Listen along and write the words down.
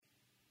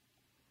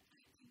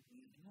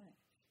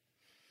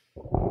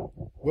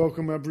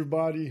Welcome,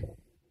 everybody,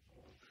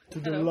 to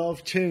the Hello.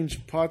 Love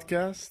Change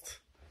podcast.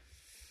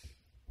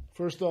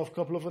 First off,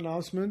 couple of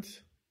announcements.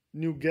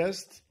 New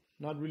guest,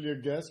 not really a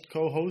guest,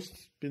 co-host,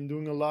 been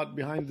doing a lot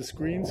behind the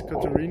screens,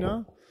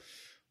 Katerina.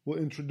 We'll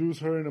introduce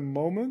her in a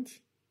moment.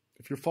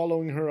 If you're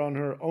following her on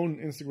her own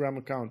Instagram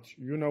account,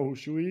 you know who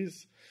she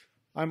is.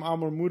 I'm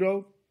Amor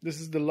Mudo. This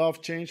is the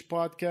Love Change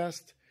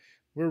podcast.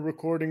 We're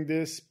recording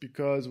this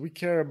because we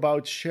care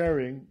about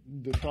sharing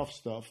the tough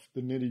stuff,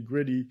 the nitty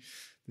gritty,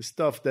 the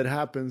stuff that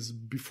happens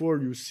before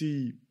you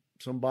see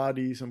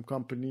somebody, some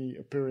company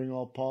appearing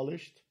all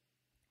polished.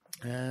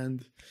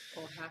 And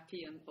All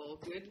happy and all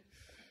good.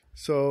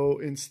 so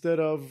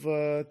instead of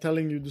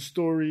telling you the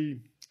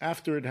story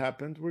after it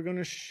happened, we're going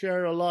to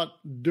share a lot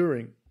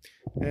during.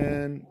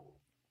 And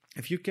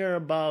if you care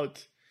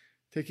about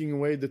taking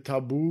away the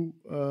taboo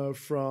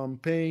from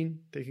pain,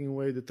 taking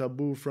away the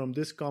taboo from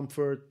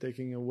discomfort,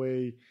 taking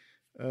away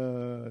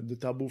the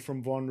taboo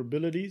from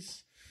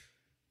vulnerabilities,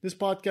 this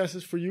podcast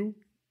is for you.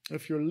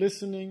 If you're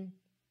listening,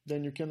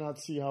 then you cannot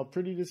see how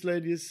pretty this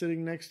lady is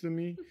sitting next to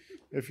me.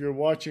 If you're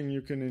watching,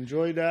 you can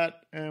enjoy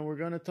that. And we're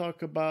going to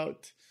talk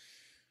about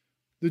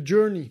the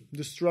journey,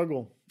 the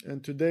struggle.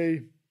 And today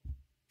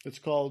it's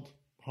called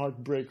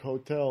Heartbreak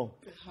Hotel.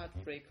 The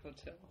Heartbreak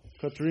Hotel.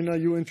 Katerina,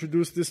 you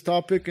introduced this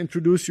topic.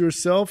 Introduce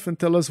yourself and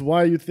tell us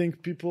why you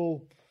think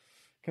people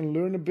can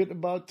learn a bit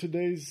about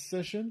today's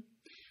session.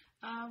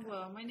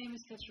 Well, my name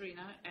is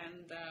Katerina,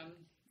 and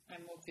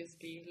I'm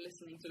obviously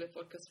listening to the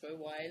podcast for a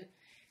while,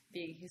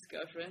 being his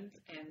girlfriend.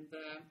 And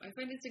I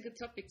find it's a good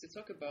topic to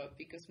talk about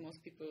because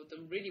most people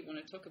don't really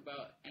want to talk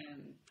about,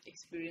 and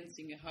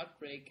experiencing a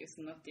heartbreak is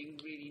nothing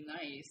really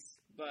nice.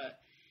 But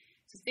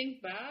to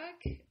think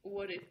back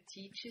what it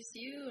teaches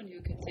you and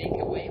you can take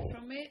away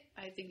from it,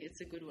 I think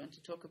it's a good one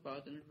to talk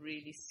about and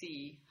really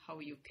see how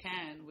you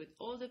can, with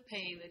all the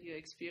pain that you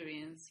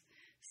experience,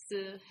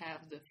 still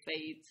have the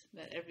faith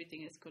that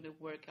everything is going to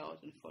work out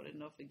and fall in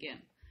love again.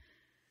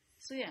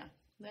 So yeah,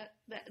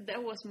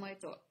 that was my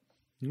thought.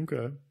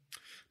 Okay.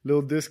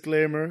 Little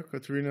disclaimer,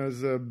 Katerina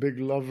is a big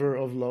lover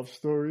of love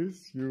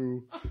stories.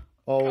 You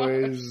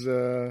always...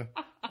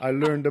 I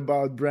learned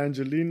about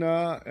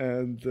Brangelina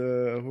and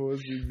who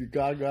was the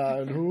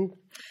Gaga and who?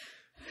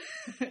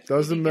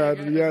 Doesn't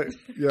matter. Yeah.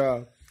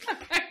 Yeah.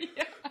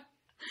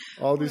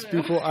 All these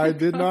people I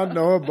did not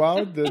know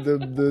about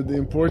the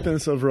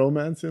importance of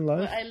romance in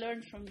life. Well, I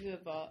learned from you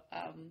about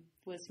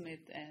Will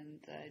Smith and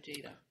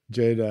Jada.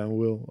 Jada and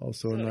Will,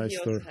 also So a nice he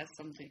story. also has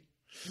something.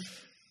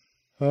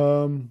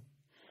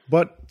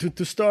 But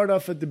to start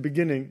off at the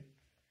beginning,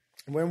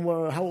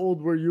 how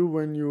old were you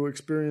when you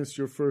experienced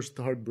your first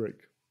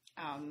heartbreak?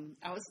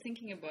 I was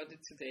thinking about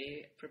it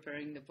today,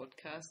 preparing the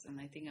podcast, and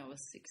I think I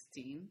was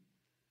 16.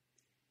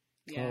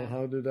 Yeah.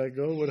 How did that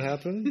go? What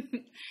happened?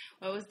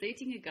 I was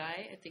dating a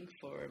guy, I think,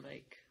 for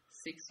like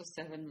 6 or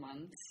 7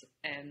 months,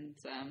 and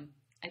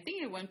I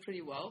think it went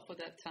pretty well for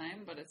that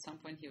time, but at some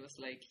point he was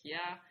like,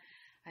 yeah,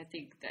 I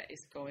think that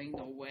is going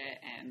nowhere,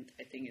 and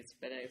I think it's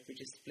better if we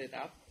just split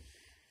up.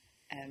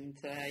 And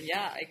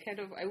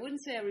I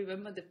wouldn't say I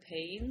remember the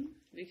pain,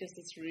 because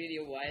it's really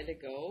a while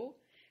ago,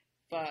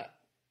 but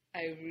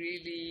I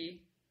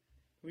really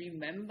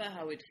remember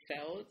how it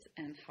felt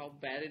and how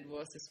bad it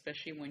was,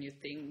 especially when you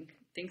think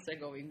things are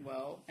going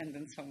well and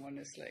then someone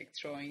is like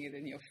throwing it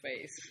in your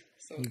face.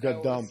 So You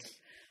got dumped.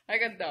 I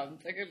got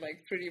dumped. I got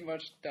like pretty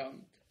much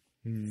dumped.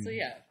 So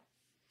yeah.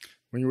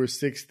 When you were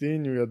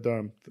 16, you got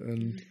dumped,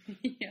 and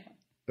Yeah.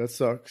 that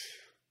sucks.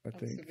 I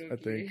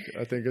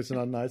think it's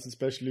not nice,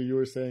 especially you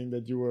were saying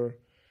that you were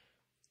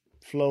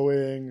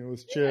flowing, it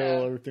was chill,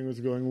 Yeah. everything was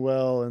going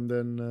well, and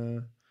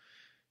then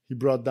he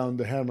brought down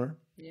the hammer.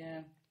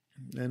 Yeah.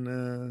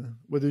 And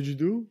what did you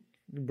do?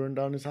 You burned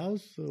down his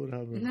house? Or what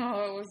happened?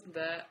 No, it wasn't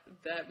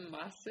that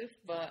massive,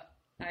 but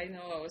I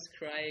know I was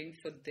crying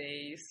for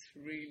days,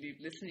 really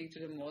listening to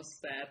the most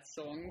sad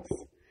songs.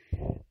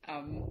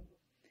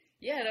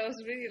 Yeah, I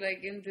was really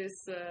like in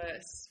this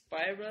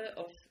spiral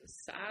of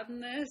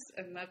sadness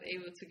and not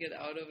able to get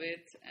out of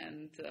it,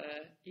 and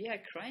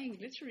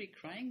literally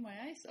crying my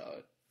eyes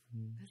out.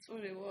 That's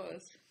what it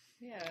was.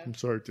 Yeah, I'm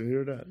sorry to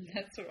hear that.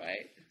 that's all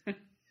right.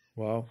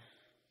 Wow.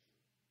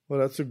 Well,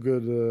 that's a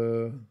good,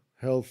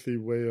 healthy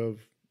way of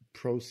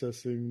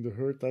processing the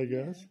hurt, I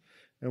guess.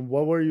 And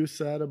what were you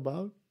sad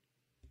about?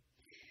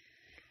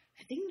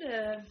 I think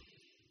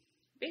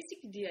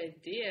basically the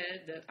idea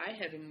that I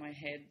had in my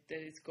head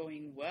that it's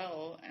going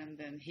well, and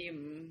then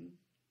him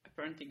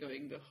apparently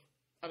going the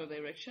other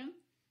direction.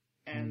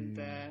 And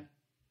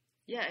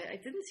I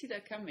didn't see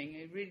that coming.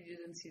 I really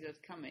didn't see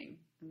that coming.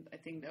 And I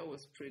think that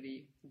was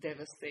pretty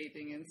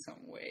devastating in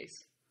some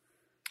ways.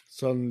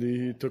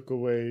 Suddenly he took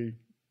away.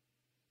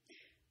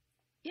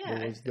 Yeah,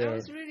 What was I there?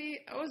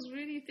 was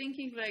really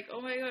thinking like,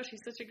 oh my gosh,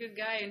 he's such a good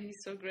guy and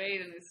he's so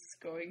great and it's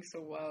going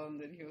so well.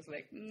 And then he was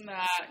like,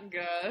 nah,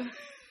 girl.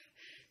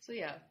 So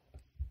yeah,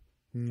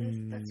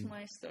 that's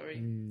my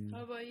story.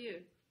 How about you?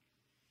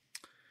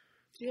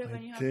 Do you have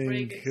any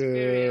heartbreak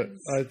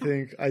experience? I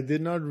think I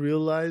did not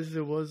realize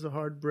it was a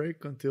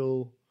heartbreak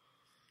until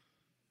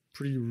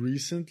pretty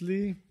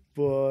recently.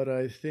 But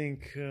I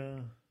think,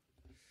 I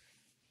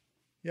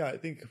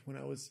think when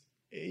I was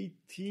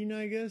 18,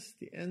 I guess,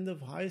 the end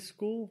of high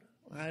school,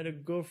 I had a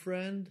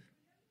girlfriend,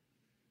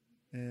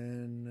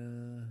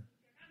 and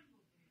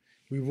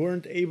we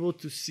weren't able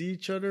to see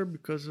each other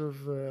because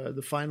of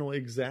the final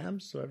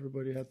exams. So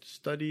everybody had to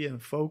study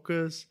and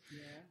focus.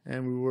 Yeah.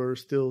 And we were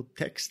still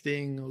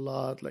texting a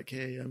lot, like,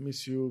 hey, I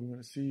miss you, I'm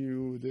going to see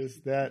you, this,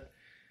 that.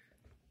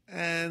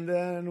 And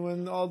then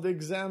when all the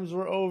exams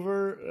were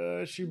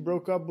over, she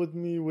broke up with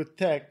me with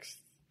text.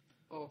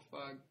 Oh,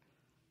 fuck.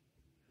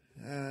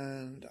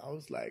 And I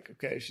was like,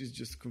 okay, she's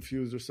just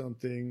confused or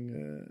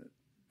something.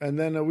 And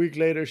then a week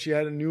later, she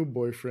had a new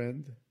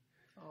boyfriend.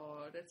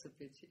 Oh, that's a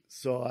pity.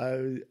 So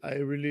I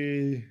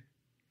really,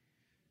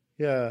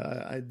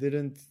 I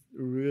didn't,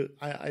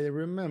 I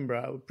remember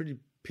I was pretty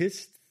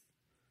pissed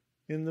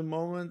in the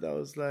moment. I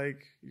was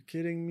like, you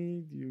kidding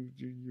me?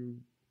 You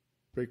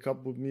break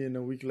up with me and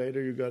a week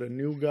later you got a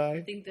new guy?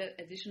 I think that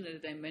additional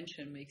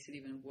dimension makes it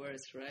even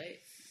worse, right?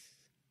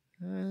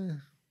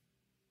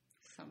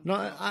 No,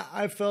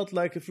 I felt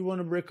like if you want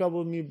to break up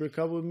with me,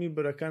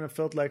 but I kind of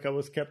felt like I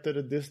was kept at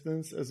a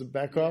distance as a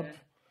backup. Yeah.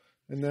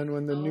 And then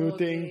when the new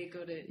thing,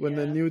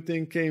 the new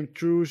thing came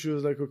true, she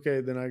was like, okay,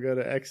 then I got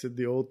to exit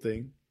the old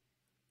thing.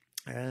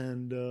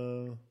 And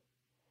wow.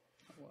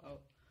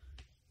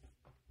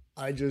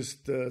 I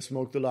just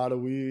smoked a lot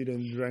of weed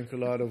and drank a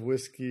lot of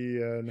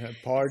whiskey and had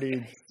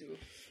partied.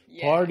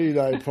 Yeah. I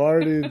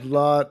partied a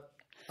lot.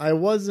 I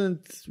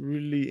wasn't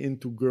really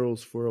into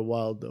girls for a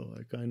while, though.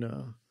 I kind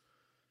of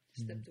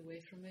stepped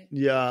away from it.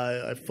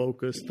 Yeah, I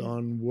focused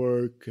on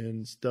work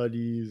and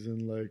studies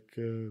and like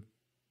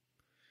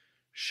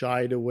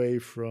shied away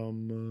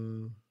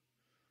from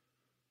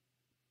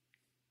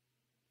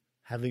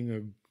having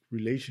a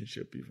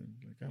relationship even.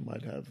 Like I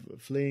might have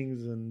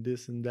flings and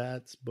this and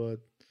that,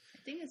 but I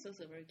think it's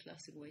also a very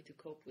classic way to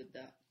cope with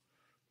that.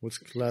 What's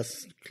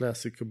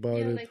classic about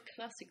it? Yeah, like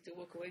classic to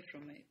walk away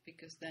from it,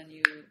 because then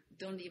you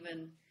don't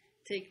even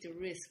take the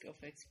risk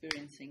of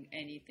experiencing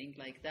anything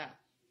like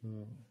that.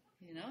 Oh.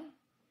 You know?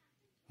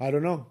 I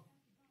don't know.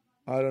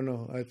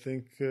 I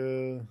think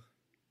it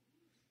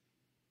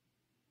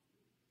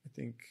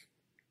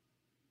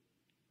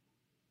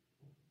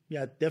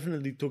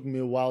definitely took me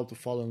a while to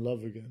fall in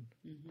love again.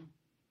 Mm-hmm.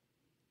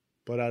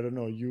 But I don't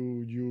know.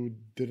 You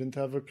didn't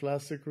have a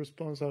classic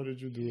response. How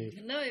did you do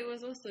it? No, it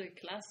was also a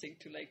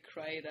classic to like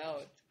cry it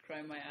out,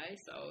 cry my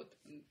eyes out,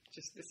 and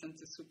just listen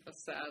to super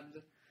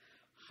sad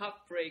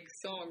heartbreak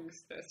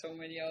songs. There's so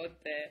many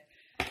out there.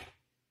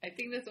 I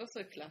think that's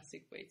also a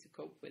classic way to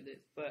cope with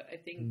it. But I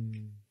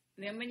think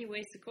there are many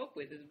ways to cope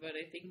with it. But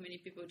I think many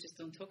people just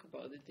don't talk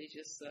about it. They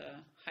just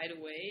hide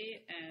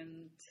away,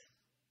 and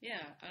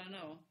I don't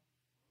know.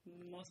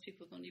 Most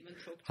people don't even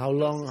talk. How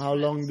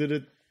long did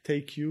it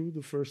take you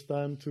the first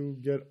time to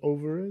get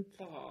over it?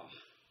 Oh,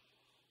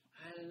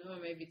 I don't know,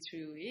 maybe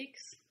 3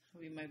 weeks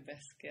would be my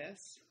best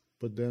guess.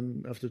 But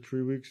then after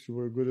 3 weeks, you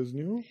were good as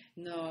new?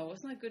 No, I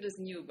was not good as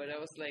new, but I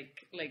was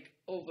like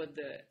over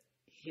the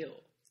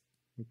hill.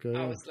 Okay.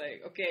 I was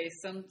like, okay,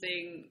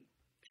 something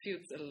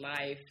feels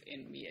alive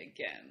in me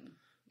again.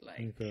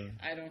 Like, okay.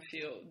 I don't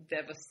feel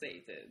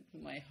devastated.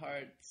 My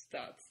heart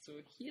starts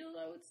to heal,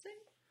 I would say.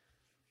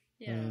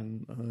 Yeah.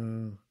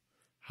 And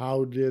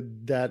how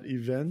did that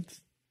event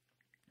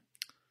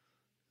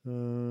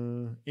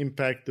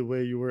impact the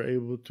way you were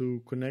able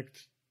to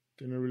connect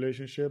in a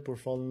relationship or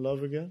fall in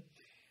love again?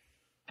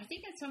 I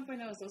think at some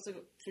point I was also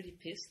pretty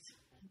pissed.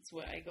 That's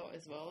where I got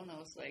as well. And I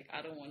was like,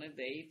 I don't want to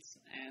date.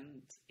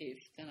 And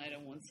then I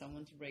don't want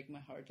someone to break my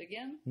heart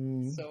again.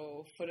 Mm-hmm.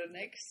 So for the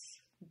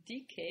next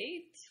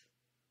decade...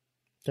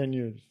 10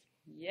 years.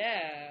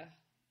 Yeah.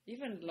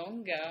 Even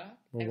longer.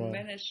 I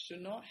managed to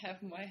not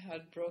have my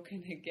heart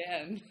broken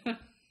again.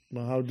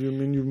 Well, how do you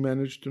mean you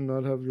managed to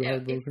not have your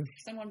heart broken?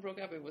 If someone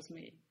broke up, it was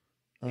me.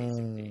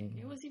 Basically.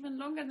 It was even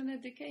longer than a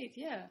decade,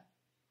 yeah.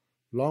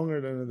 Longer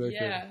than a decade?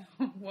 Yeah.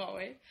 Wow.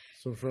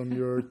 So from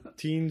your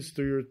teens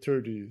to your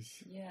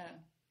 30s? Yeah.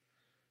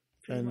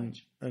 Pretty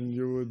much. And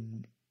you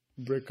would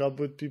break up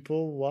with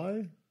people?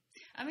 Why?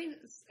 I mean,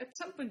 at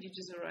some point you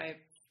just arrive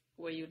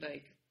where you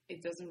like,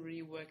 it doesn't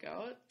really work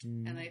out.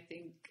 And I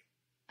think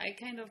I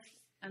kind of,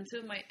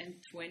 until my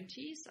end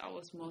 20s, I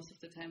was most of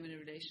the time in a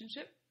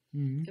relationship.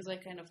 Because I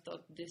kind of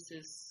thought this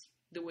is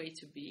the way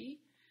to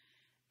be.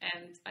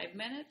 And I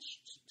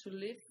managed to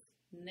live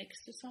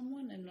next to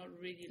someone and not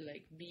really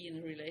like be in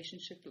a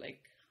relationship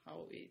like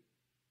how it's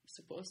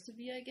supposed to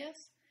be, I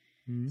guess.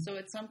 So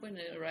at some point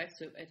I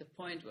arrived at a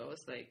point where I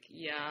was like,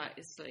 yeah,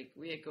 it's like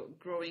we are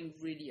growing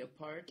really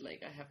apart.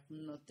 Like I have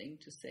nothing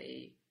to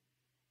say.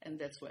 And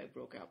that's why I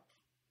broke up.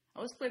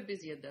 I was quite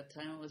busy at that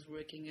time. I was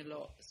working a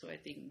lot. So I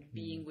think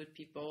being with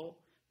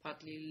people,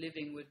 partly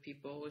living with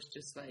people, was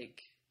just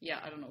like, yeah,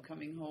 I don't know,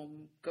 coming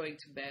home, going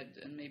to bed,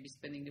 and maybe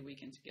spending the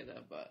weekend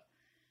together. But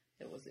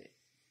that was it.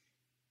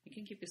 You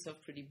can keep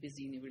yourself pretty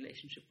busy in a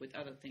relationship with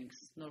other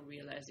things, not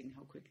realizing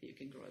how quickly you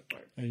can grow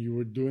apart. And you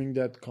were doing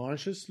that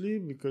consciously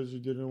because you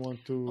didn't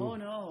want to... Oh,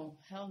 no.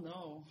 Hell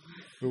no.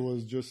 It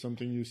was just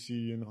something you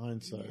see in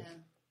hindsight.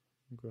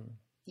 Yeah. Okay.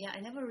 Yeah, I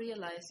never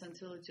realized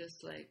until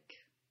just like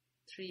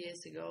 3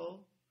 years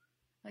ago,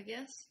 I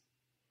guess,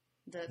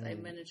 that I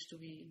managed to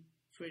be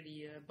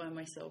pretty by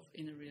myself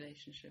in a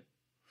relationship.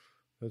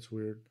 That's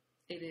weird.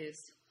 It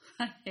is.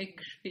 I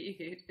agree.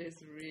 It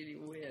is really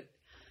weird.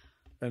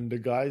 And the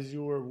guys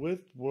you were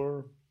with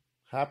were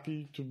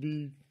happy to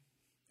be.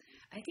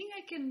 I think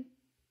I can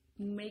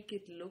make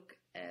it look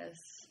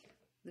as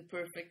the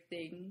perfect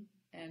thing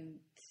and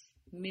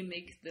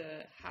mimic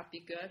the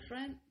happy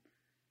girlfriend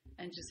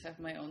and just have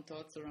my own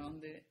thoughts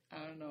around it.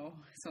 I don't know.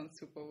 It sounds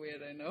super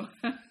weird, I know.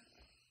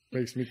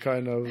 Makes me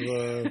kind of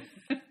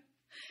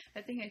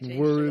I think I changed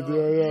worried. a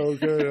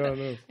lot. Yeah, okay, I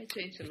know. I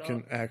changed a You lot.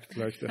 can act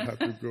like the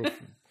happy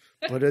girlfriend,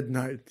 but at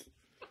night,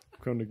 I'm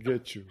gonna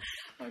get you.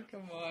 Oh,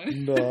 come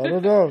on. No,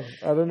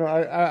 I don't know.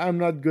 I'm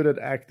not good at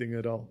acting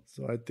at all.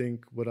 So I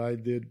think what I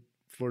did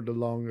for the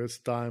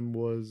longest time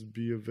was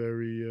be a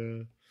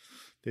very,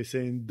 they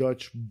say in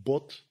Dutch,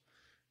 bot.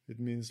 It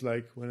means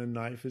like when a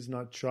knife is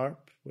not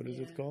sharp. What is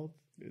it called?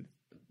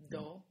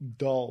 Dull.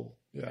 Dull.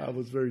 Yeah, I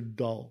was very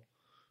dull.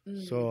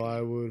 So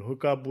I would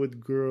hook up with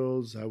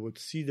girls. I would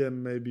see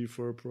them maybe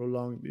for a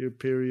prolonged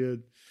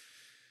period.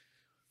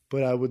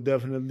 But I would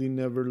definitely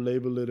never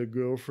label it a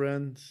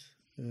girlfriend.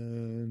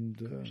 And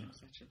I'm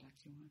such a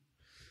lucky one.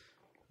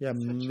 yeah,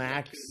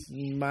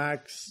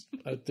 max.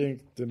 I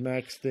think the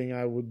max thing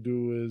I would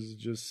do is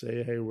just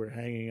say, "Hey, we're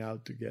hanging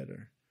out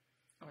together."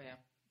 Oh, yeah.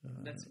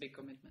 That's a big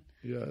commitment.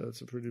 Yeah, that's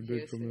a pretty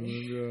big Seriously.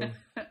 commitment.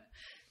 Yeah.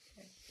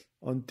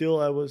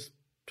 Until I was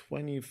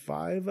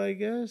 25, I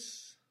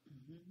guess.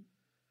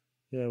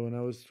 Yeah, when I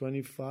was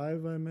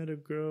 25, I met a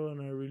girl,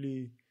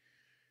 and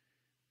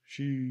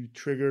she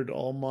triggered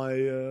all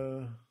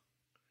my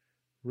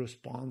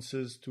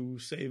responses to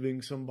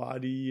saving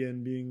somebody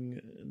and being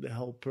the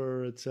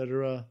helper,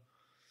 etc.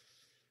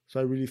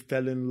 So I really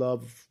fell in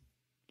love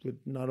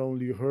with not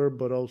only her,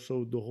 but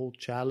also the whole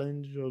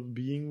challenge of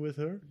being with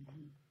her.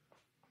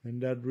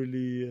 And that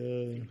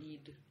really,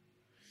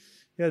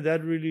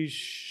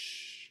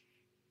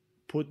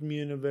 put me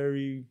in a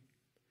very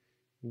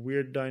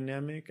weird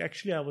dynamic.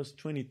 Actually, I was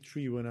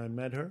 23 when I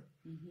met her.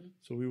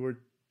 So we were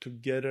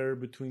together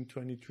between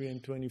 23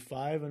 and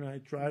 25, and I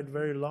tried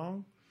very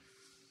long.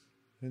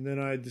 And then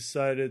I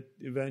decided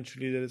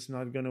eventually that it's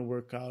not going to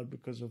work out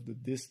because of the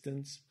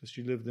distance, because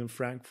she lived in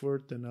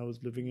Frankfurt and I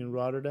was living in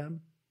Rotterdam.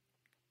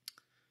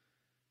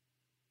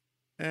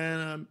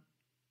 And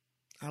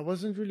I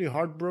wasn't really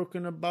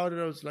heartbroken about it.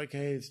 I was like,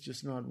 hey, it's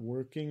just not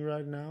working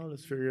right now.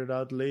 Let's figure it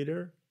out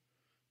later.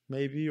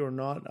 Maybe or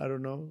not, I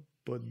don't know.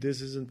 But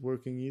this isn't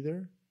working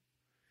either.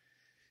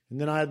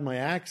 And then I had my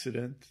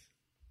accident.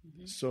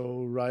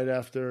 So right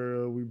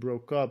after we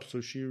broke up,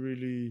 so she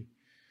really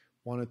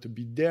wanted to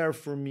be there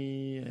for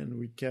me, and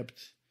we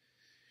kept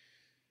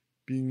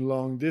being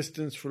long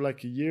distance for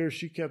like a year.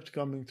 She kept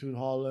coming to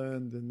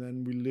Holland, and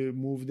then we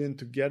moved in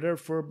together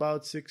for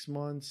about 6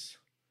 months.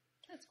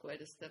 That's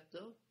quite a step,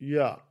 though.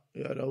 Yeah,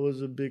 that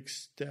was a big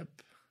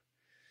step,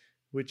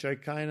 which I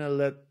kind of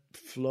let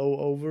flow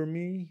over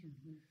me.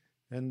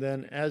 And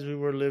then as we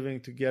were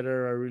living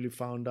together, I really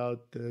found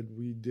out that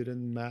we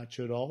didn't match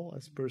at all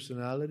as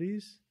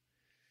personalities.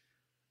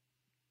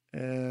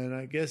 And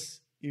I guess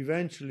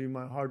eventually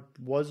my heart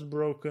was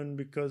broken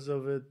because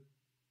of it,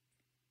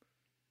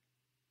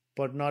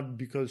 but not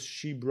because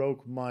she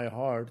broke my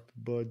heart,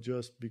 but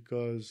just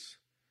because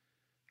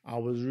I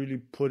was really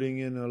putting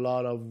in a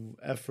lot of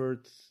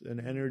effort and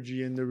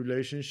energy in the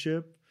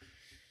relationship.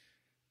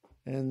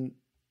 And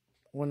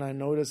when I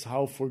noticed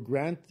how for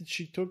granted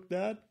she took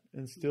that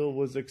and still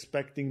was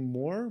expecting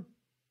more,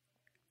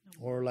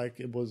 or like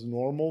it was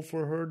normal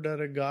for her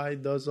that a guy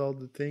does all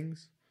the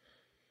things,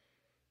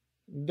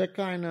 that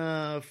kind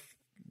of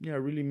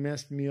really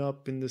messed me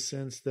up in the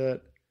sense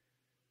that,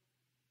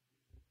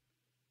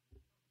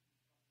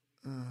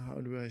 how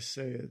do I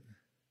say it?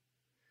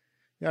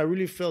 Yeah, I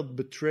really felt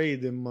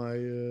betrayed in my,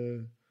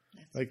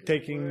 like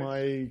taking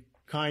my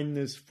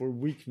kindness for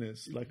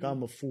weakness, like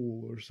I'm a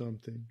fool or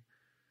something.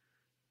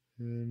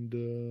 And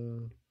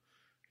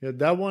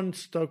that one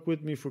stuck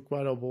with me for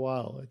quite a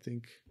while, I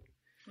think.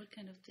 What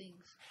kind of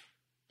things?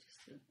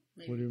 Just to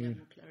What do maybe you get mean?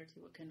 more clarity,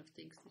 what kind of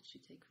things did she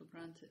take for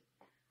granted?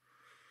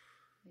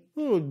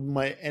 Oh,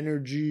 my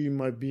energy,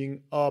 my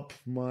being up,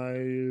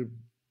 my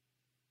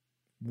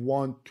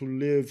want to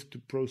live, to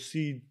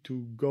proceed,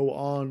 to go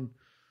on.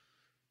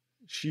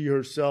 She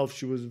herself,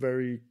 she was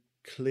very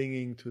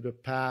clinging to the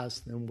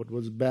past and what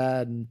was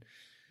bad. And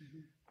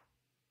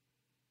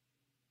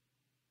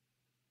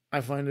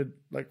I find it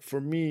like,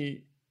 for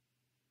me,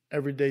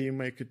 every day you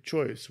make a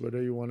choice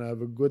whether you want to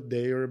have a good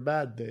day or a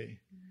bad day.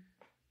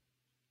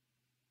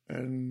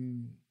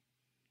 And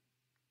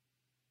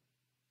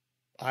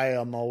I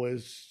am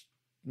always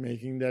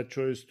making that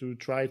choice to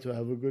try to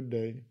have a good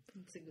day.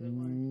 That's a good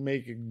one.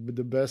 Make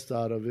the best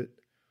out of it.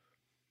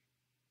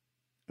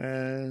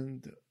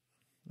 And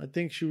I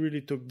think she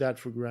really took that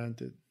for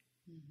granted.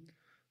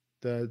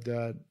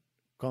 That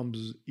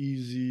comes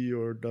easy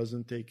or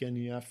doesn't take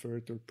any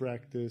effort or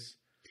practice.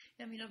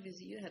 I mean,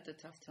 obviously you had a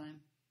tough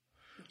time.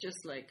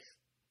 Just like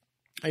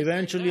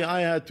Eventually,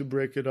 I had to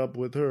break it up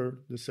with her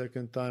the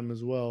second time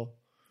as well.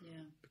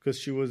 Yeah. Because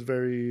she was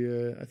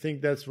very, I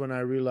think that's when I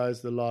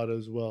realized a lot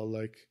as well.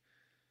 Like,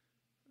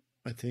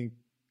 I think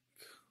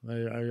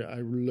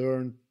I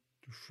learned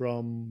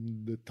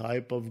from the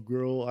type of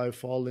girl I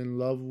fall in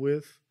love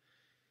with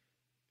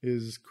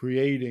is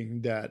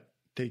creating that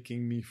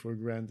taking me for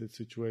granted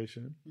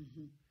situation.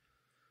 Mm-hmm.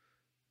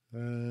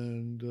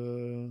 And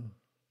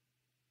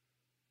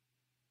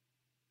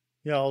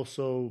yeah,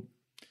 also,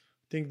 I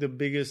think the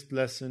biggest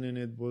lesson in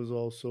it was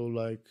also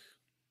like,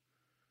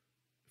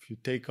 if you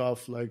take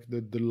off like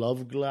the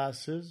love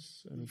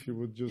glasses, and if you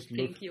would just The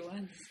look, pinky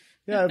ones.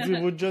 yeah, if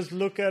you would just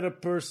look at a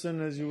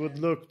person as you would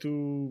look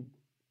to,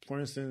 for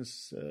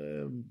instance,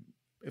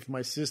 if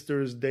my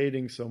sister is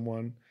dating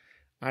someone,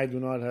 I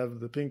do not have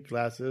the pink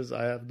glasses.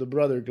 I have the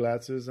brother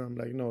glasses. I'm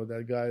like, no,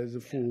 that guy is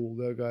a fool.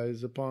 That guy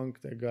is a punk.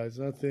 That guy's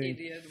nothing.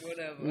 Idiot,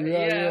 whatever.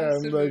 Yeah,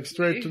 I'm like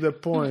straight to the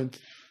point.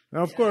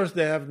 Now, of course,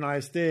 they have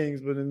nice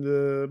things, but in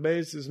the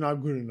base, it's not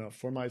good enough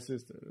for my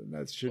sister. And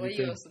that's shitty. Well, thing.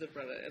 you're also the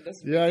brother.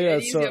 That's Yeah.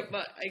 easier,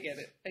 but I get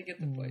it. I get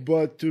the point.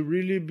 But to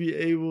really be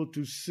able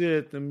to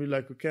sit and be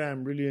like, okay,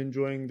 I'm really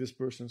enjoying this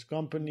person's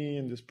company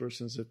and this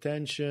person's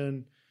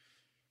attention.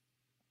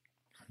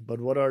 But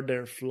what are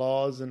their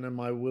flaws, and am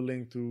I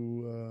willing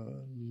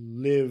to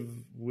live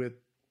with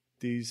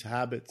these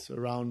habits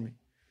around me?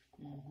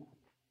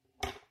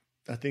 Mm-hmm.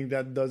 I think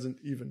that doesn't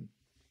even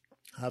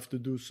have to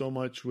do so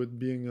much with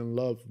being in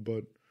love,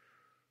 but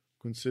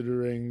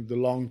considering the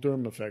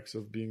long-term effects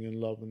of being in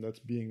love, and that's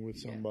being with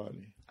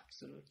somebody.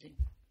 Absolutely.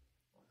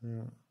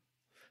 Yeah.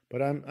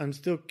 But I'm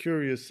still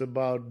curious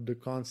about the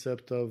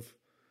concept of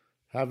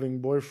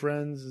having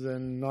boyfriends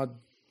and not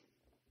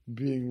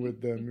being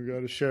with them. You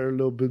got to share a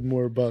little bit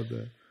more about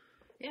that.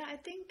 Yeah, I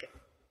think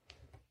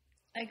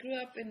I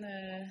grew up in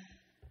a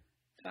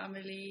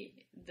family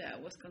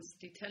that was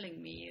constantly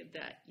telling me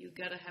that you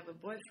gotta have a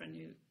boyfriend,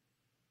 you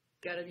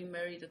gotta be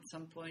married at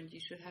some point, you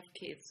should have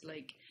kids.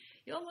 Like,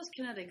 you almost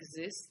cannot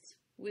exist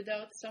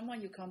without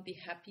someone. You can't be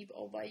happy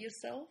all by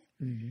yourself.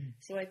 Mm-hmm.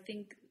 So I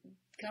think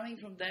coming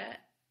from that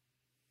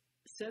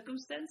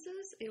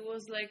circumstances, it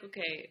was like,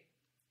 okay,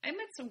 I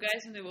met some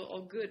guys and they were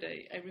all good.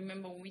 I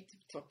remember when we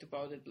talked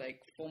about it, like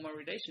former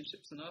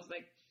relationships, and I was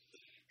like,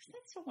 it's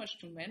not so much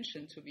to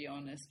mention, to be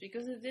honest,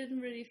 because it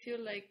didn't really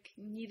feel like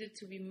needed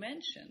to be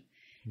mentioned.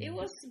 Mm. It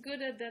was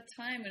good at that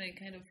time and it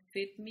kind of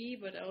fit me,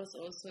 but I was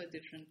also a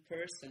different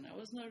person. I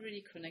was not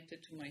really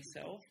connected to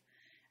myself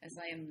as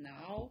I am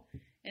now,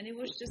 and it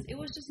was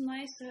just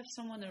nice to have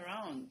someone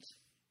around,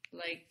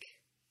 like,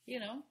 you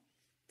know,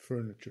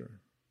 furniture.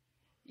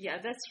 Yeah,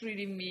 that's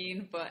really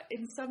mean, but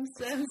in some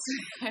sense,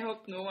 I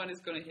hope no one is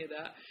going to hear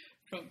that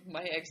from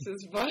my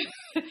exes, but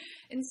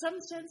in some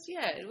sense,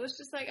 yeah, it was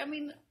just like, I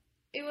mean,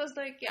 it was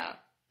like, yeah,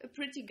 a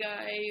pretty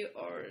guy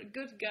or a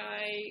good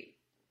guy,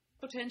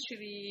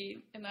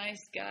 potentially a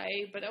nice guy,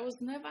 but I was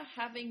never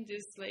having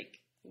this, like,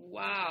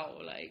 wow,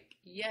 like,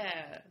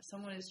 yeah,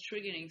 someone is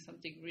triggering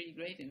something really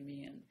great in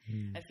me,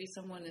 and I feel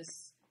someone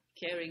is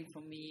caring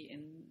for me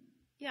and,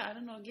 yeah, I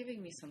don't know,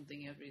 giving me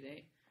something every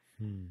day.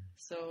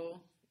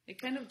 So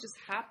it kind of just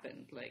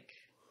happened. Like,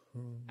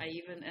 I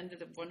even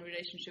ended up one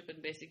relationship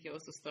and basically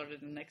also started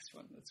the next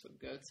one. That's what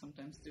girls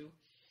sometimes do.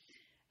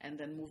 And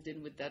then moved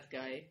in with that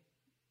guy.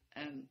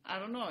 And I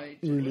don't know. It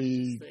really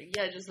was just like,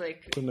 yeah, just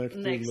like connected,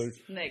 next.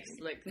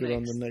 Get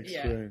on the next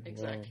train.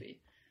 Exactly.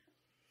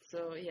 Wow.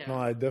 So, yeah. No,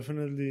 I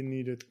definitely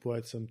needed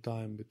quite some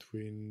time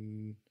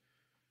between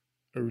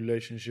a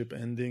relationship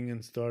ending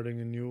and starting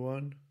a new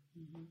one.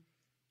 Mm-hmm.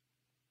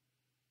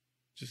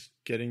 Just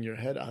getting your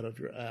head out of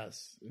your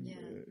ass.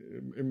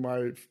 In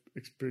my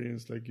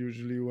experience, like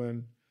usually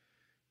when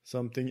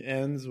something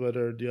ends,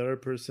 whether the other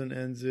person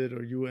ends it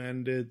or you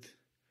end it,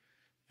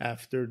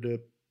 after the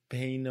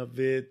pain of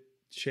it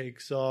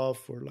shakes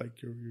off, or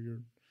like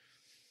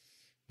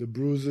the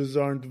bruises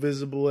aren't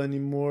visible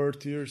anymore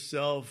to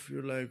yourself,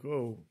 you're like,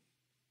 oh,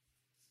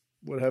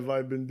 what have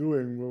I been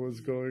doing? What was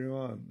going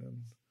on?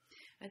 And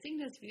I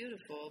think that's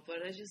beautiful, but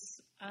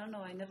I don't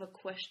know, I never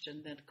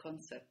questioned that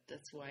concept.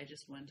 That's why I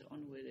just went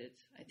on with it.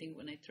 I think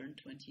when I turned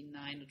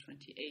 29 or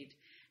 28,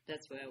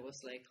 that's where I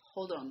was like,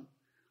 hold on,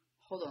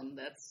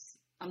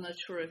 I'm not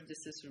sure if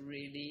this is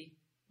really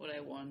what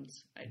I want.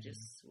 I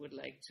just would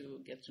like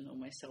to get to know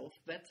myself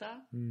better.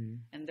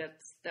 And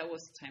that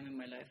was a time in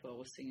my life where I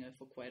was single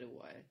for quite a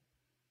while.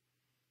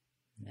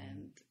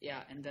 And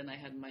yeah, and then I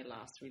had my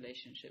last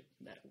relationship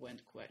that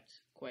went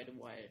quite a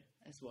while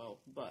as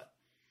well, but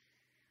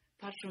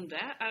apart from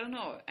that, I don't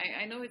know.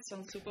 I know it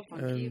sounds super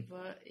funky,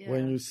 but yeah.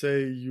 When you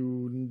say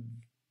you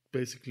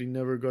basically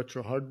never got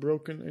your heart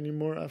broken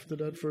anymore after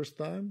that first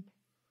time,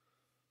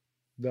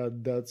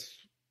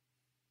 that's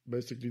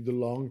basically the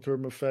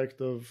long-term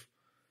effect of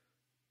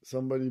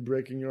somebody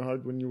breaking your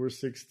heart when you were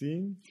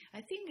 16?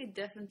 I think it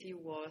definitely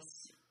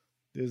was.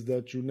 Is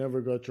that you never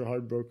got your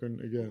heart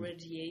broken again?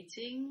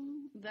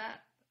 Radiating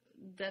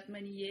that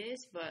many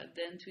years, but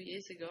then 2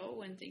 years ago,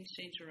 when things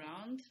changed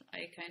around,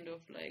 I kind of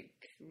like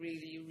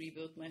really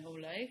rebuilt my whole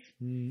life,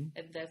 and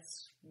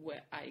that's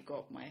where I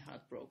got my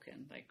heart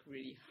broken, like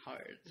really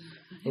hard.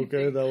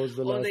 Okay, that was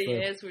the all last the time.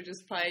 years were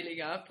just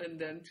piling up, and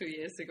then 2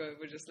 years ago, it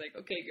was just like,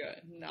 okay, girl,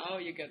 now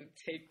you gotta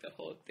take the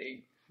whole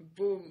thing.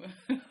 Boom.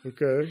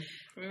 Okay.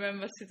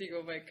 Remember sitting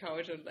on my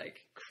couch and like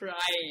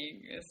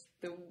crying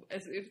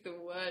as if the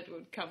world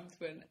would come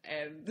to an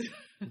end.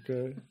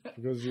 Okay.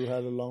 Because you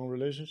had a long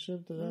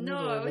relationship then? No,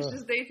 I was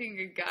just dating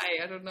a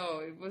guy. I don't know.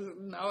 It was,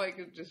 now I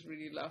could just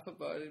really laugh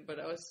about it, but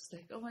I was just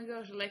like, oh my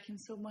gosh, I like him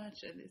so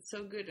much and it's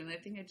so good, and I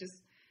think I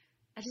just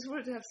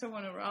wanted to have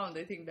someone around.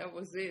 I think that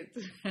was it.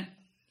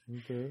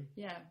 Okay.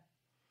 Yeah.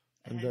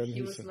 And And then he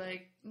he was said-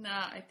 like,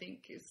 nah, I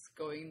think it's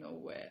going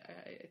nowhere.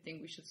 I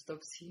think we should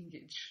stop seeing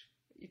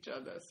each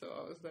other. So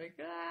I was like,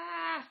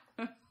 ah.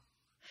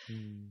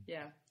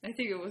 Yeah, I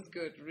think it was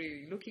good,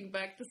 really. Looking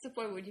back, that's the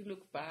point when you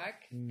look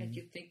back and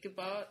you think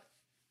about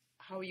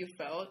how you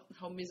felt,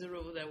 how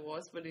miserable that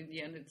was, but in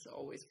the end, it's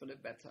always for the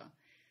better.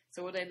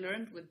 So what I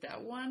learned with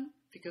that one,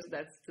 because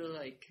that's still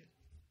like,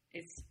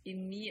 it's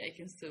in me, I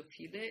can still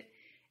feel it,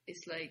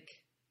 it's like,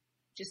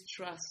 just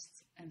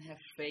trust and have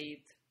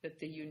faith that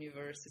the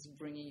universe is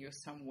bringing you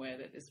somewhere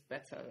that is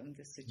better than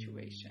this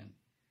situation.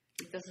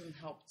 It doesn't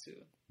help to.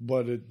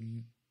 But it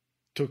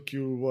took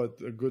you, what,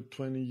 a good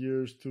 20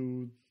 years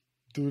to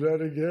do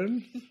that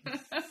again?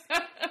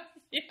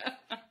 Yeah.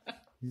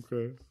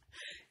 Okay.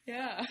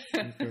 Yeah.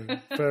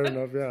 Okay. Fair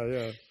enough. Yeah,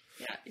 yeah.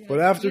 Yeah,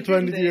 But after you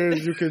 20 did it.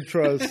 years, you can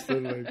trust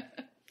and like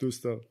do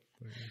stuff.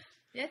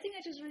 Yeah, I think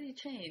I just really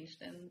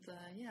changed, and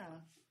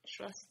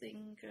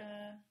trusting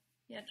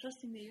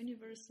the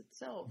universe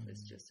itself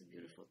is just a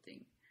beautiful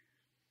thing.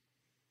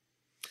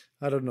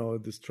 I don't know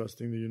this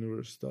trusting the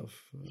universe stuff.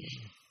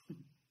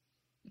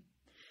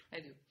 I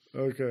do.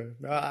 Okay.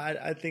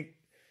 I think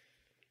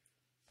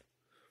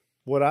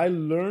what I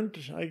learned,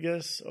 I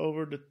guess,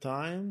 over the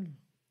time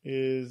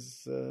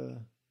is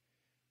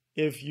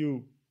if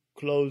you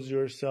close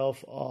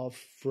yourself off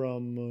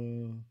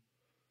from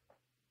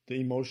the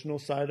emotional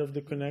side of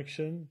the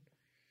connection,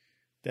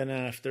 then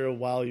after a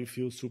while you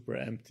feel super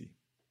empty.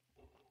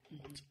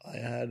 I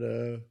had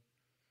a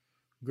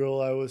girl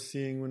I was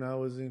seeing when I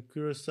was in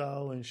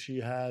Curacao, and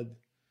she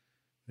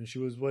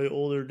was way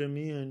older than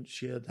me, and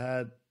she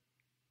had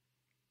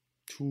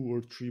 2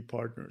 or 3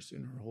 partners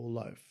in her whole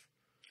life.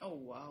 Oh,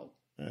 wow.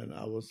 And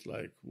I was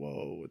like,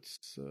 whoa,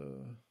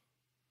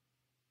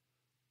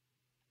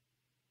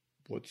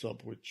 what's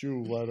up with you?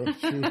 Why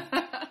don't you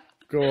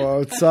go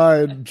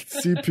outside,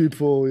 see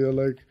people? You're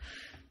like,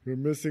 you're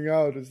missing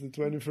out. It's the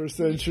 21st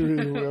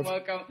century. We have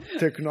Welcome.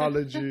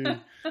 technology.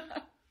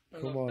 I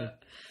Come love on.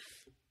 that.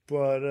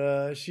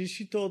 But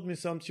she told me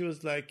something. She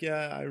was like,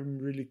 yeah, I'm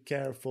really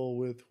careful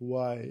with who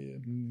I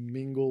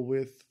mingle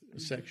with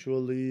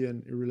sexually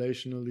and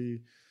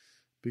relationally,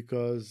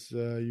 because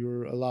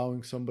you're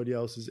allowing somebody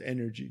else's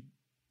energy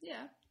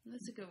Yeah,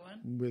 that's a good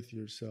one. with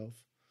yourself.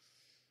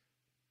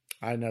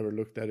 I never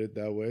looked at it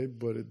that way,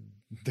 but it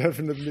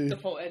definitely, The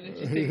whole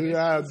energy thing.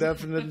 yeah,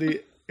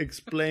 definitely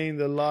explained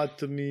a lot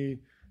to me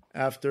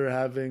after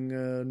having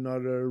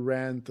another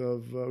rant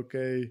of,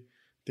 okay,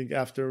 I think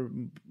after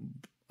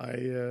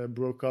I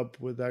broke up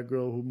with that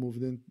girl who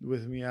moved in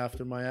with me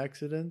after my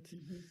accident,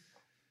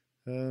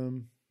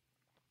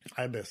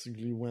 I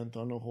basically went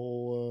on a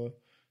whole,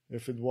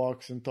 if it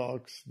walks and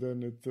talks,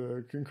 then it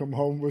can come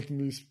home with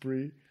me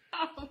spree.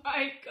 Oh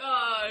my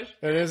gosh.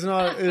 And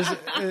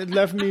it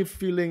left me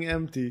feeling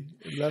empty.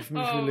 It left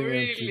me Oh, feeling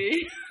really?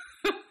 empty.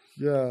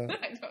 Yeah.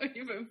 I don't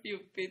even feel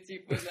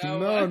pity for that No,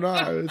 one.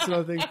 no, it's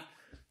nothing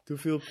to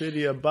feel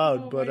pity about.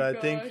 Oh but my I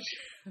think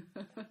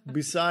gosh.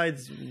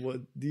 besides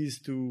what these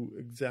 2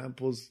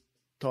 examples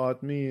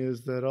taught me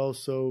is that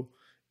also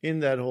in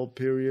that whole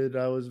period,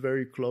 I was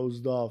very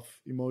closed off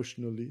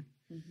emotionally.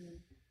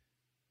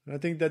 And I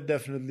think that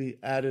definitely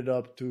added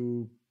up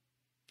to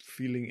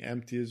feeling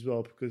empty as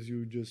well, because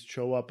you just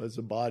show up as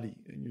a body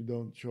and you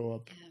don't show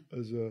up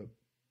as a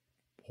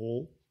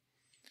whole.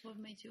 What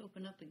made you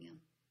open up again?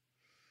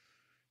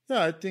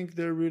 Yeah, I think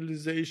the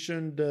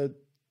realization that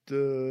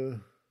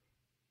the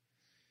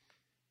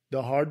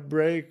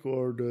heartbreak,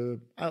 or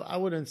I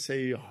wouldn't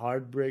say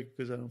heartbreak,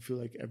 because I don't feel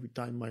like every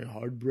time my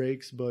heart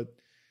breaks, but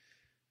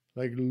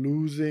like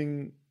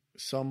losing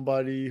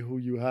somebody who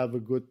you have a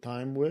good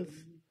time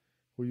with,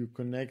 who you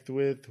connect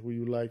with, who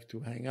you like to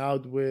hang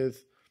out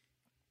with,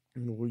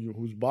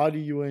 whose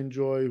body you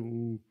enjoy,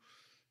 who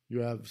you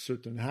have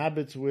certain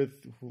habits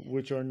with,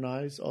 which are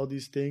nice, all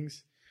these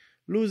things.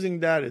 Losing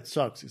that, it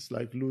sucks. It's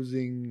like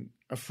losing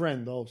a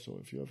friend also.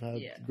 If you have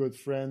had good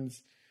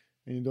friends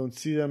and you don't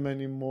see them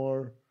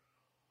anymore,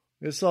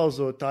 it's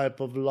also a type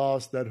of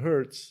loss that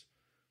hurts.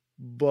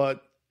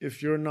 But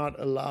if you're not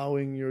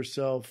allowing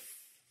yourself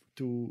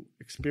to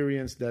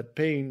experience that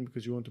pain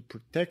because you want to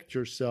protect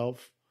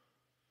yourself,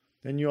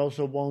 then you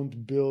also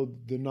won't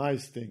build the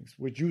nice things,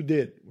 which you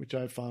did, which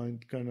I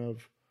find kind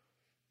of,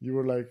 you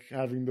were like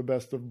having the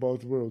best of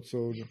both worlds.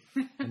 So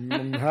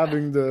I'm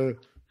having the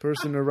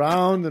person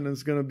around and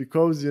it's going to be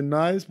cozy and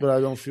nice, but I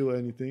don't feel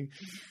anything.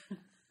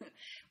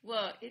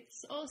 Well,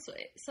 it's also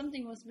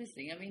something was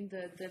missing. I mean,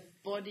 the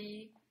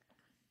body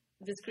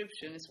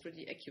description is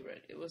pretty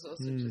accurate. It was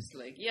also just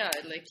like,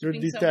 like You're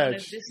keeping someone at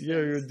detached. distance. Yeah,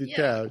 you're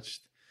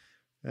detached.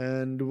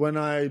 And when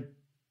I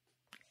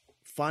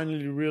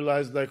finally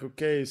realized, like,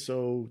 okay,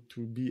 so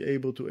to be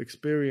able to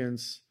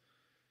experience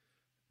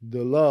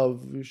the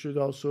love, you should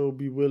also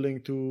be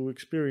willing to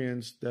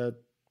experience that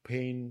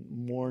pain,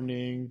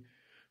 mourning,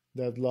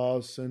 that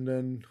loss. And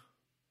then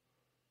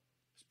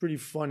it's pretty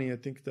funny. I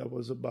think that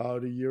was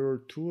about a year or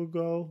two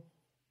ago.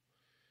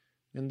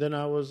 And then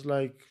I was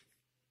like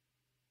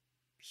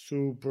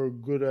super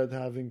good at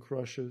having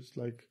crushes.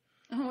 Like,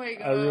 Oh my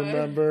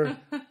God.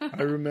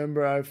 I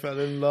remember I fell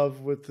in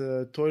love with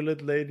a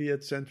toilet lady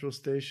at Central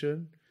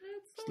Station.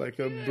 It's like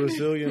a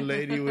Brazilian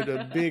lady with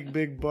a big,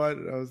 big butt.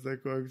 I was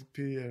like going to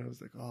pee, and I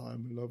was like, oh,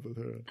 I'm in love with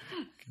her.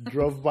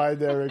 Drove by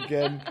there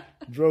again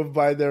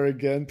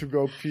to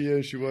go pee,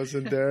 and she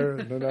wasn't there.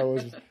 And then I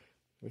was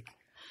like,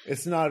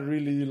 it's not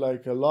really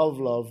like a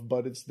love,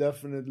 but it's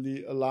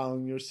definitely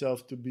allowing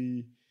yourself to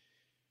be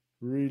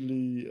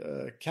really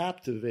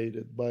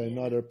captivated by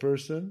another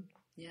person.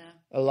 Yeah.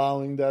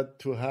 Allowing that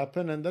to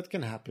happen, and that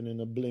can happen in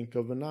a blink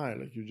of an eye.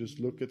 Like you just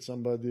look at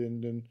somebody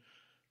and then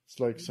it's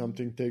like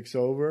something takes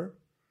over.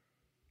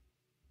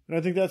 And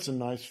I think that's a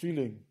nice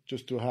feeling,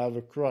 just to have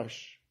a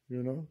crush,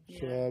 you know? Yeah.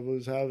 So I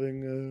was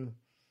having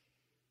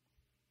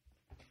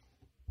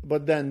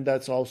but then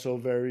that's also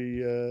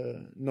very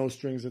no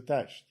strings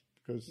attached,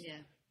 because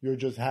you're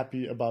just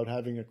happy about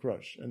having a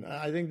crush. And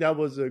I think that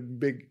was a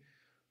big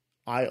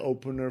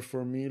eye-opener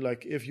for me.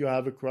 Like, if you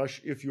have a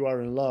crush, if you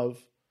are in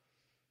love,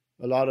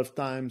 a lot of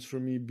times for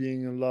me,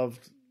 being in love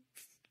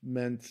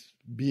meant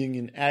being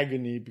in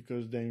agony,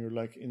 because then you're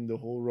like in the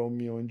whole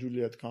Romeo and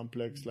Juliet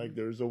complex, like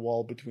there's a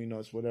wall between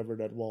us, whatever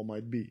that wall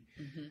might be.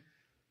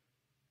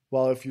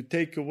 Well, if you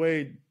take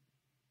away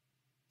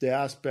the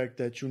aspect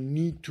that you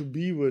need to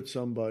be with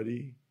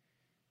somebody,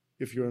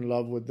 if you're in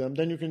love with them,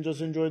 then you can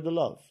just enjoy the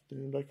love.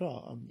 Then you're like,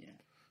 oh, I'm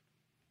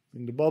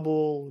in the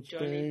bubble, it's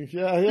pink.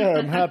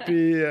 I'm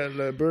happy, and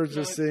the birds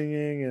are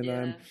singing, and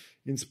I'm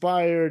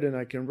inspired, and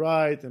I can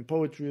write, and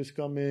poetry is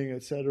coming,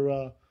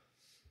 etc.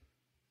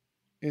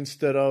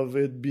 Instead of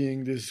it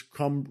being this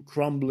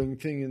crumbling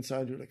thing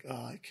inside, you're like,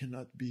 I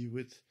cannot be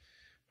with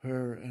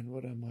her, and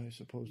what am I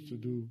supposed to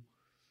do?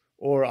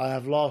 Or I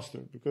have lost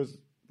her. Because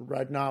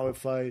right now,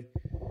 if I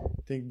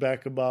think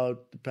back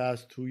about the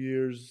past 2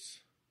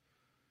 years,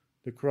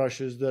 the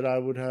crushes that I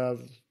would have,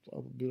 I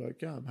would be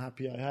like, I'm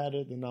happy I had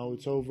it, and now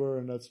it's over,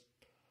 and that's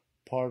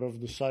part of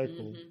the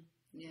cycle.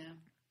 Yeah.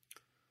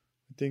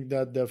 I think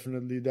that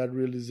definitely, that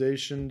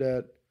realization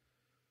that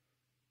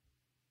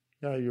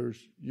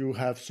you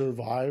have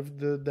survived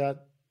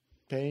that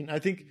pain. I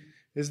think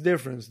it's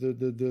different.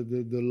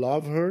 The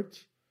love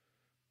hurt,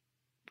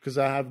 because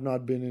I have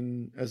not been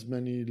in as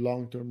many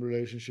long-term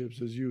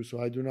relationships as you,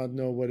 so I do not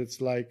know what it's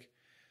like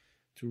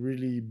to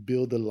really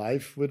build a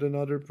life with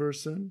another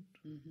person,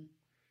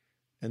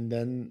 and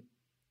then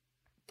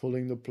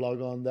pulling the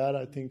plug on that.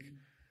 I think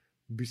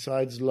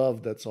besides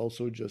love, that's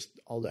also just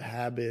all the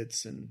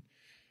habits and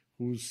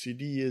whose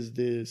CD is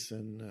this,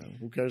 and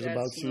who cares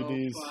about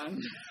CDs?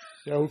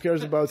 Yeah, who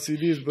cares about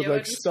CDs? But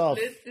like stuff.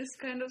 This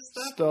kind of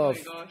stuff. Oh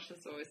my gosh,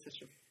 that's always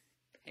such a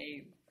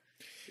pain.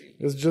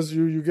 It's just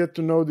you get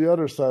to know the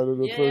other side of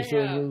the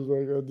person. Who's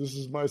like, this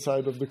is my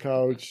side of the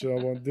couch.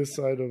 I want this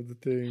side of the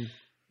thing.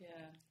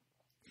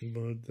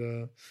 But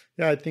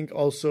I think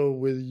also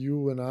with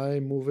you and I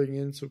moving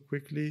in so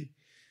quickly,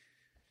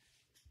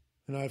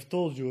 and I've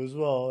told you as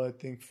well, I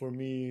think for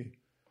me,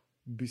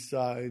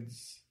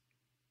 besides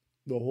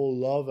the whole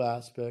love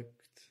aspect,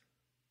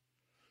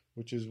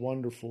 which is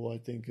wonderful, I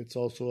think it's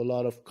also a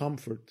lot of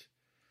comfort.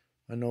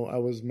 I know I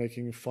was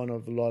making fun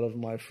of a lot of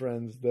my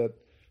friends that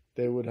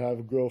they would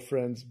have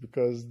girlfriends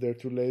because they're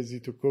too lazy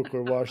to cook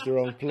or wash their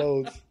own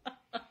clothes.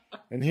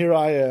 And here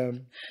I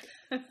am,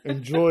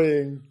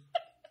 enjoying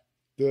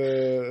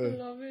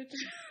the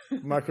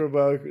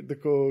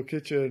macrobial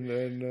kitchen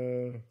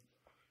and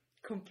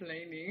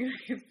complaining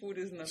if food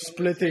is not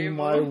splitting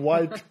my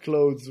white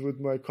clothes with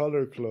my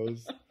color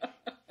clothes.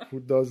 Who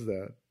does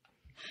that?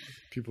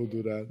 People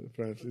do that,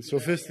 apparently.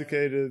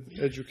 Sophisticated,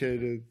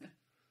 educated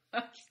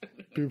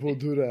people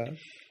do that.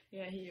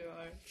 Yeah, you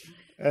are.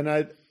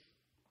 And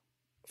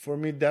for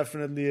me,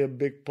 definitely a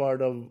big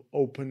part of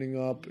opening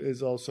up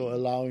is also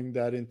allowing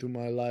that into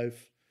my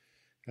life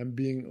and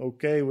being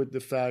okay with the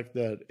fact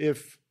that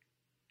if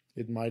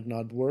it might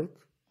not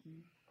work,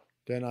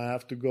 then I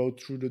have to go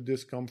through the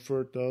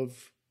discomfort of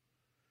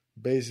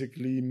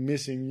basically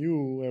missing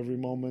you every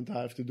moment.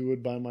 I have to do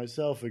it by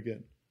myself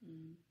again.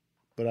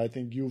 But I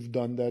think you've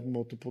done that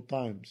multiple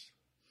times.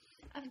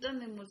 I've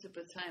done it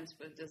multiple times,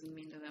 but it doesn't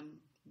mean that I'm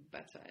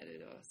better at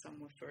it or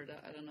somewhere further.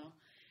 I don't know.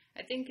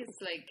 I think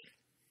it's like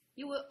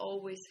you will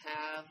always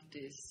have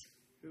this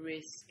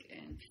risk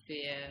and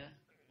fear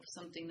of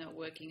something not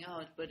working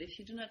out. But if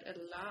you do not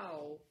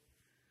allow,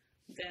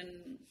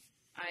 then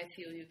I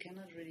feel you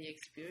cannot really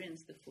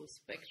experience the full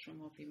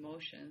spectrum of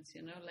emotions,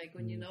 like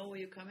when you know where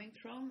you're coming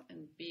from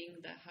and being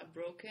that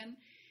heartbroken,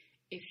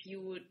 if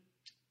you would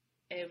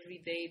every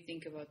day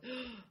think about,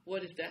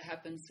 what if that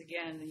happens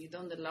again, and you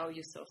don't allow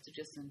yourself to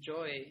just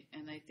enjoy.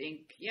 And I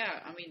think,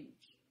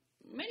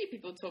 many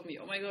people told me,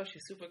 oh my gosh,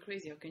 you're super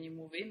crazy. How can you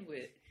move in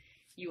with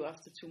you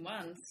after 2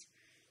 months?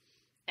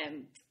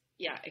 And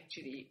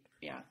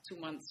 2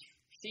 months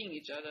seeing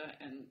each other.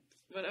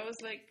 But I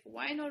was like,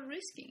 why not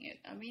risking it?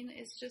 I mean,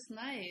 it's just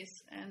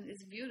nice and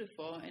it's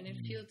beautiful and it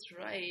feels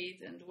right.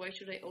 And why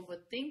should I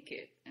overthink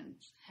it and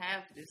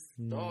have this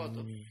thought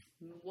of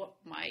what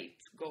might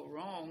go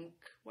wrong?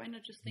 Why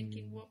not just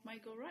thinking what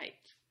might go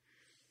right?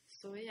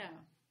 So,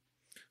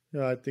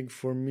 Yeah, I think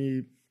for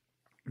me,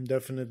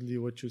 definitely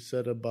what you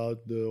said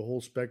about the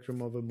whole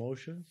spectrum of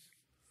emotions.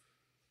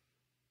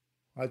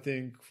 I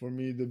think for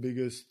me, the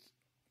biggest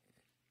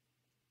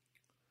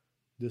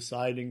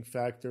deciding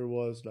factor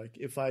was like,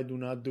 if I do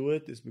not do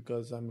it, it's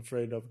because I'm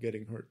afraid of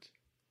getting hurt.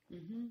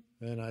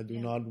 And I do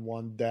not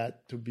want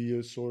that to be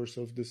a source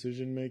of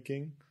decision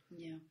making.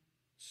 Yeah.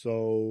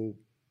 So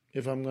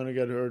if I'm going to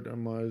get hurt, I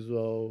might as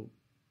well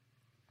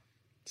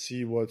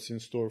see what's in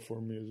store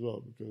for me as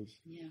well, because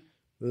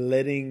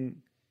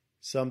letting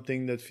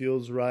something that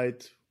feels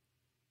right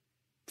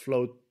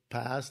float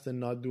past and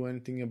not do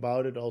anything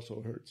about it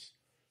also hurts.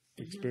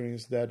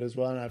 Experienced that as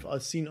well, and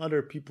I've seen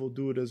other people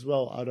do it as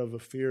well out of a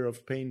fear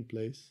of pain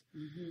place.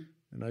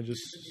 And I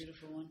just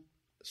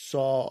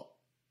saw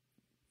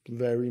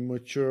very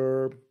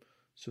mature,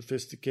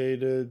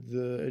 sophisticated,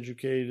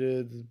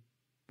 educated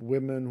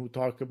women who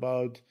talk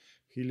about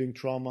healing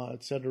trauma,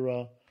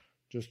 etc.,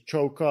 just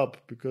choke up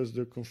because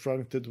they're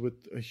confronted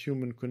with a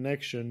human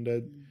connection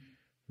that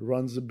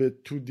runs a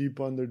bit too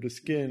deep under the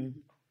skin,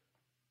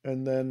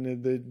 and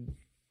then they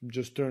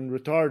just turn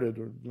retarded,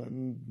 or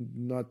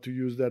not to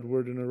use that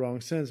word in a wrong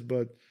sense,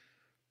 but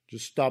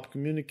just stop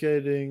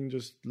communicating,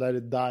 just let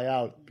it die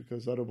out,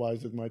 because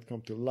otherwise it might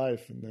come to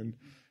life, and then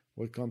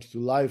what comes to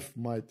life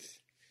might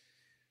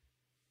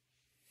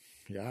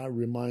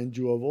remind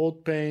you of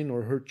old pain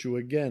or hurt you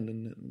again.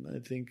 And I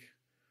think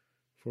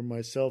for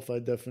myself, I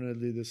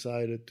definitely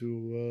decided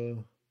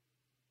to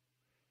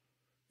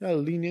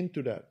lean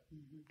into that.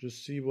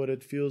 Just see what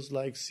it feels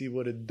like, see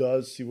what it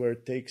does, see where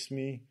it takes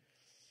me.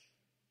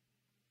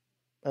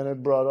 And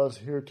it brought us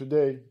here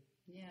today,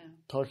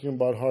 talking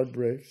about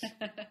heartbreaks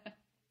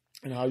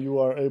and how you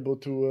are able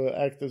to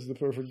act as the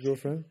perfect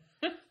girlfriend.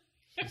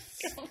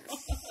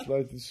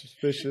 Slightly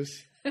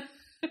suspicious. I'm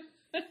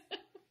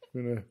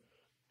going to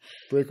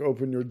break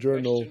open your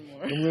journal.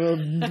 I'm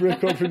going to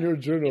break open your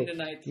journal. In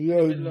the night.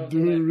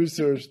 Do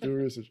research.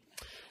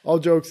 All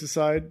jokes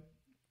aside,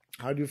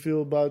 how do you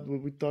feel about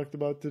what we talked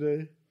about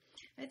today?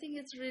 I think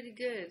it's really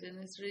good, and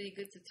it's really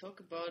good to talk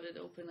about it,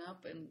 open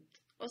up, and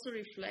also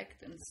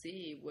reflect and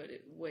see where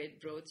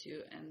it brought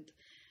you. And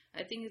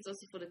I think it's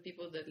also for the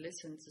people that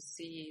listen to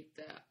see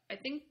that I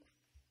think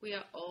we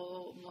are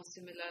all more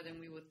similar than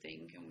we would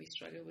think, and we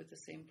struggle with the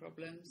same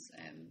problems.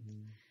 And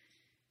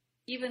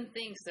even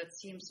things that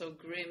seem so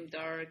grim,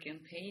 dark,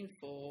 and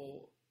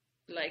painful,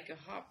 like a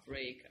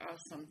heartbreak, are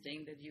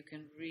something that you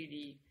can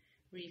really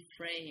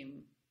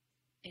reframe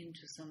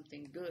into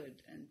something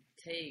good and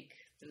take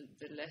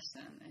the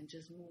lesson and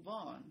just move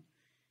on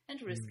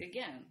and risk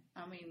again.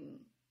 I mean,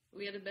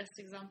 we are the best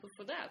example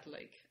for that.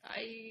 Like,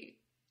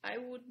 I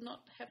would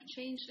not have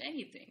changed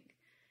anything.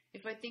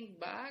 If I think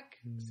back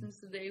since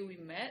the day we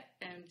met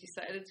and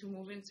decided to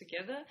move in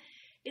together,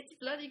 it's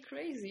bloody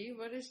crazy,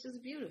 but it's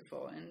just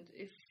beautiful. And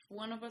if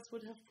one of us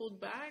would have pulled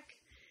back,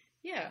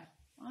 I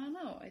don't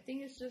know. I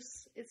think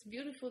it's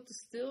beautiful to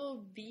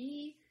still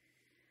be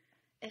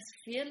as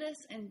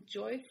fearless and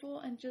joyful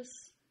and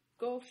just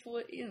go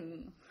full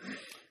in.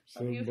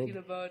 How do you feel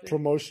about it?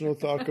 Promotional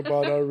talk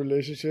about our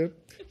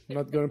relationship. I'm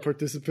not going to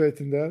participate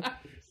in that.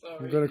 Sorry.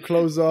 I'm going to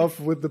close off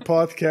with the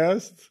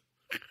podcast.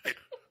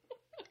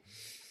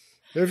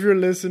 If you're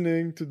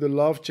listening to the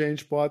Love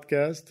Change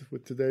podcast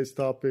with today's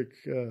topic,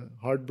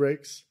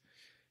 heartbreaks,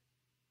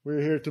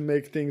 we're here to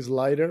make things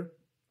lighter.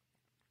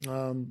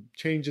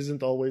 Change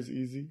isn't always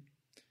easy.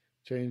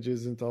 Change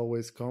isn't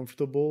always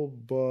comfortable,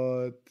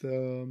 but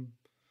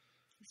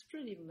it's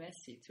pretty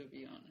messy, to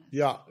be honest.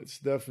 Yeah, it's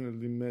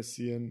definitely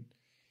messy, and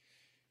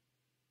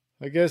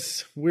I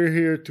guess we're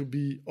here to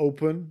be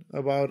open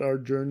about our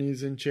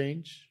journeys in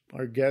change.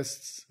 Our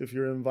guests, if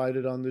you're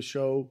invited on the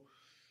show,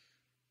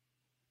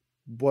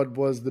 what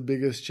was the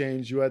biggest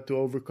change you had to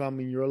overcome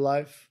in your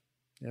life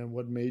and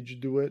what made you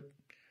do it?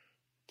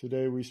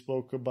 Today we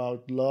spoke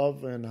about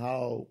love and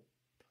how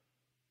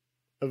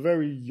a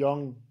very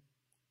young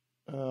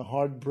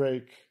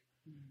heartbreak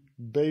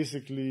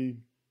basically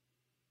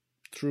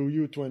threw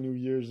you 20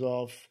 years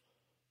off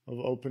of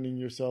opening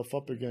yourself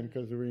up again,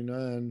 Katerina.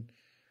 And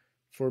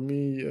for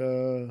me,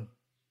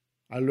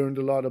 I learned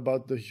a lot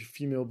about the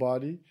female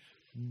body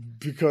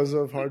because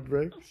of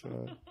heartbreak.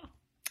 So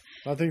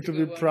nothing to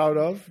be proud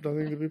of,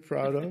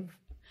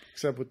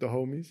 except with the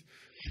homies.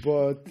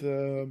 But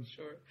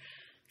sure.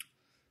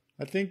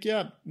 I think,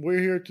 we're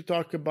here to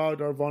talk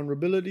about our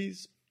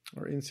vulnerabilities,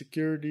 our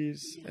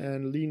insecurities,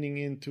 and leaning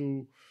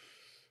into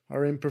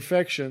our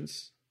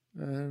imperfections,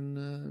 and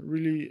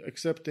really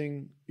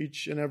accepting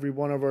each and every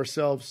one of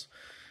ourselves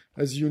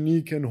as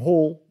unique and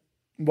whole,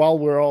 while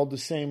we're all the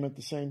same at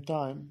the same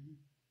time.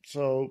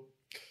 So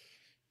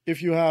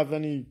if you have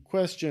any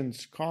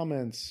questions,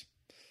 comments,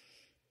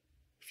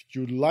 if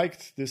you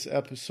liked this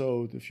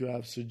episode, if you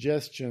have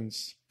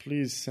suggestions,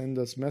 please send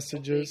us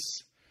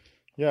messages.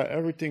 Yeah,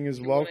 everything is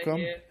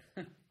welcome.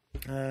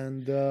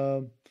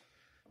 And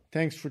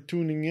thanks for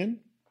tuning in.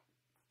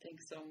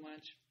 Thanks so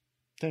much.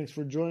 Thanks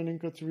for joining,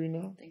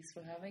 Katerina. Thanks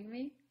for having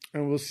me.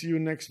 And we'll see you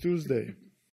next Tuesday.